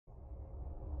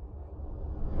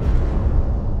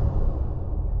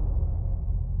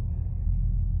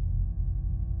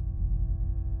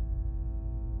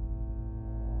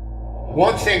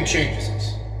one thing changes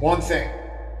us. One thing.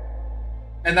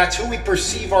 And that's who we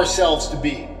perceive ourselves to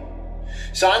be.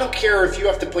 So I don't care if you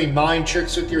have to play mind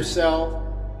tricks with yourself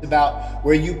about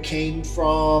where you came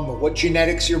from, or what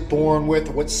genetics you're born with,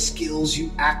 or what skills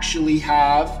you actually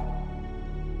have.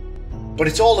 But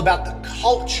it's all about the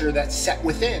culture that's set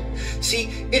within. See,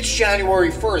 it's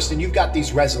January 1st and you've got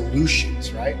these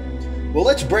resolutions, right? Well,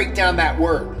 let's break down that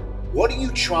word. What are you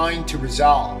trying to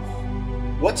resolve?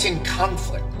 What's in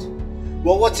conflict?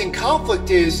 Well, what's in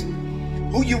conflict is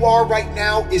who you are right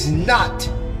now is not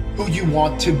who you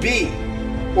want to be,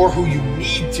 or who you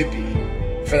need to be,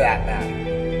 for that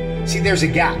matter. See, there's a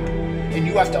gap, and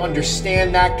you have to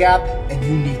understand that gap, and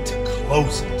you need to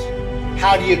close it.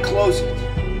 How do you close it?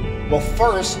 Well,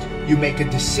 first, you make a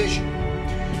decision.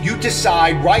 You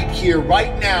decide right here,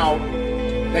 right now,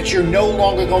 that you're no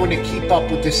longer going to keep up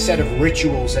with this set of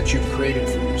rituals that you've created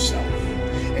for yourself.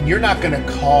 And you're not going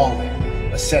to call it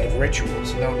a set of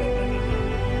rituals. No.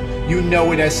 You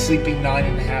know it as sleeping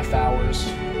 9.5 hours,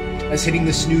 as hitting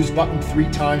the snooze button 3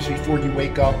 times before you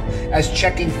wake up, as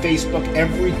checking Facebook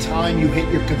every time you hit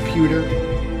your computer.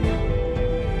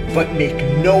 But make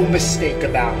no mistake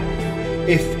about it.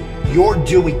 If you're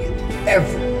doing it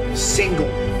every single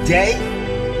day,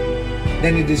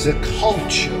 then it is a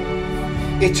culture.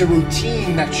 It's a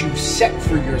routine that you've set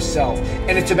for yourself,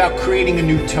 and it's about creating a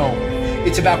new tone.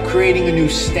 It's about creating a new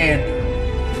standard.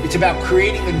 It's about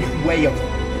creating a new way of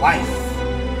life.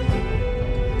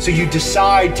 So you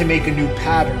decide to make a new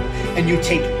pattern, and you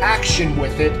take action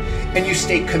with it, and you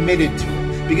stay committed to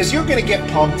it. Because you're going to get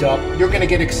pumped up, you're going to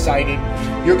get excited,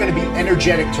 you're going to be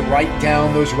energetic to write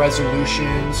down those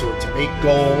resolutions or to make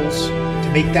goals, to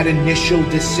make that initial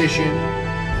decision.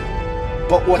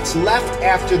 But what's left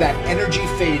after that energy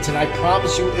fades, and I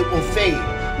promise you it will fade,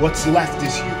 what's left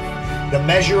is you. The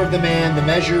measure of the man, the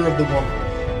measure of the woman.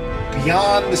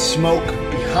 Beyond the smoke,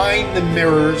 behind the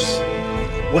mirrors,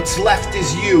 what's left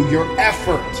is you, your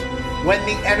effort. When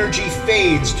the energy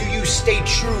fades, do you stay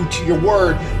true to your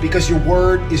word? Because your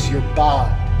word is your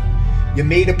bond. You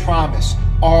made a promise.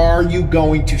 Are you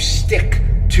going to stick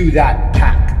to that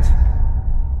pact?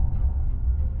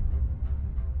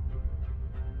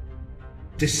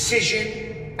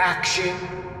 Decision, action,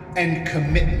 and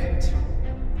commitment.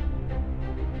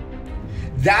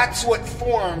 That's what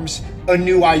forms a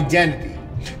new identity,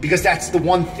 because that's the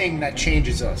one thing that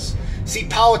changes us. See,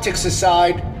 politics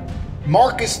aside,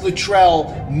 Marcus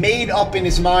Luttrell made up in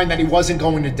his mind that he wasn't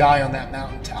going to die on that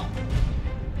mountaintop.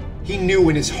 He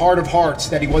knew in his heart of hearts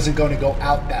that he wasn't going to go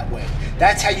out that way.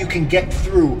 That's how you can get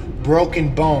through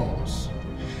broken bones.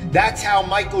 That's how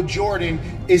Michael Jordan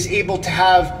is able to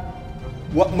have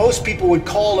what most people would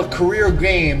call a career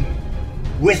game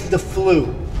with the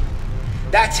flu.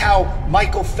 That's how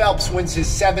Michael Phelps wins his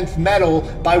 7th medal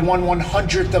by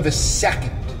 1/100th of a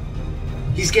second.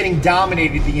 He's getting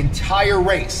dominated the entire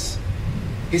race.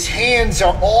 His hands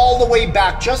are all the way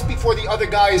back just before the other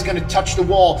guy is going to touch the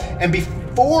wall. And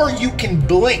before you can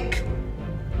blink,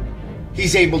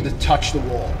 he's able to touch the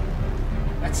wall.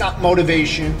 That's not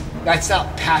motivation. That's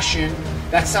not passion.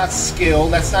 That's not skill.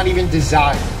 That's not even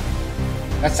desire.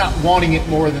 That's not wanting it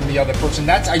more than the other person.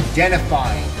 That's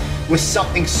identifying with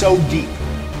something so deep.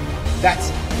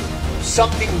 That's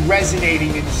something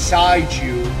resonating inside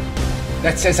you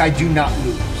that says, I do not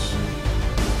lose.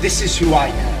 This is who I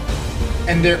am.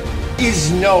 And there is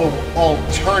no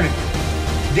alternative.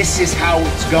 This is how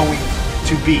it's going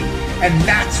to be. And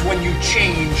that's when you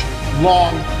change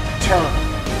long term.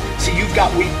 See, you've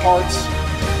got weak parts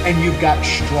and you've got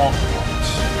strong parts.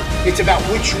 It's about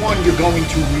which one you're going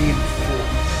to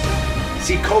reinforce.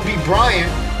 See, Kobe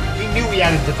Bryant, he knew he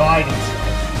had to divide himself.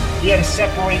 He had to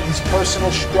separate his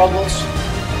personal struggles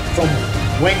from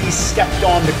when he stepped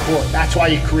on the court. That's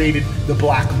why he created the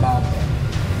Black Mamba.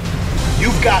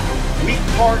 You've got weak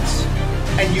parts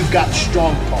and you've got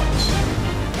strong parts.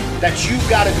 That you've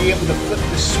got to be able to flip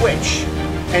the switch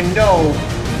and know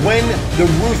when the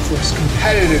ruthless,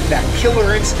 competitive, that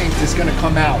killer instinct is going to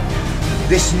come out.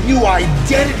 This new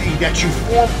identity that you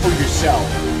form for yourself.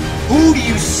 Who do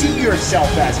you see yourself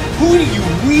as? Who do you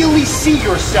really see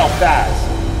yourself as?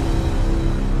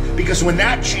 Because when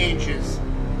that changes,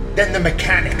 then the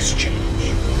mechanics change.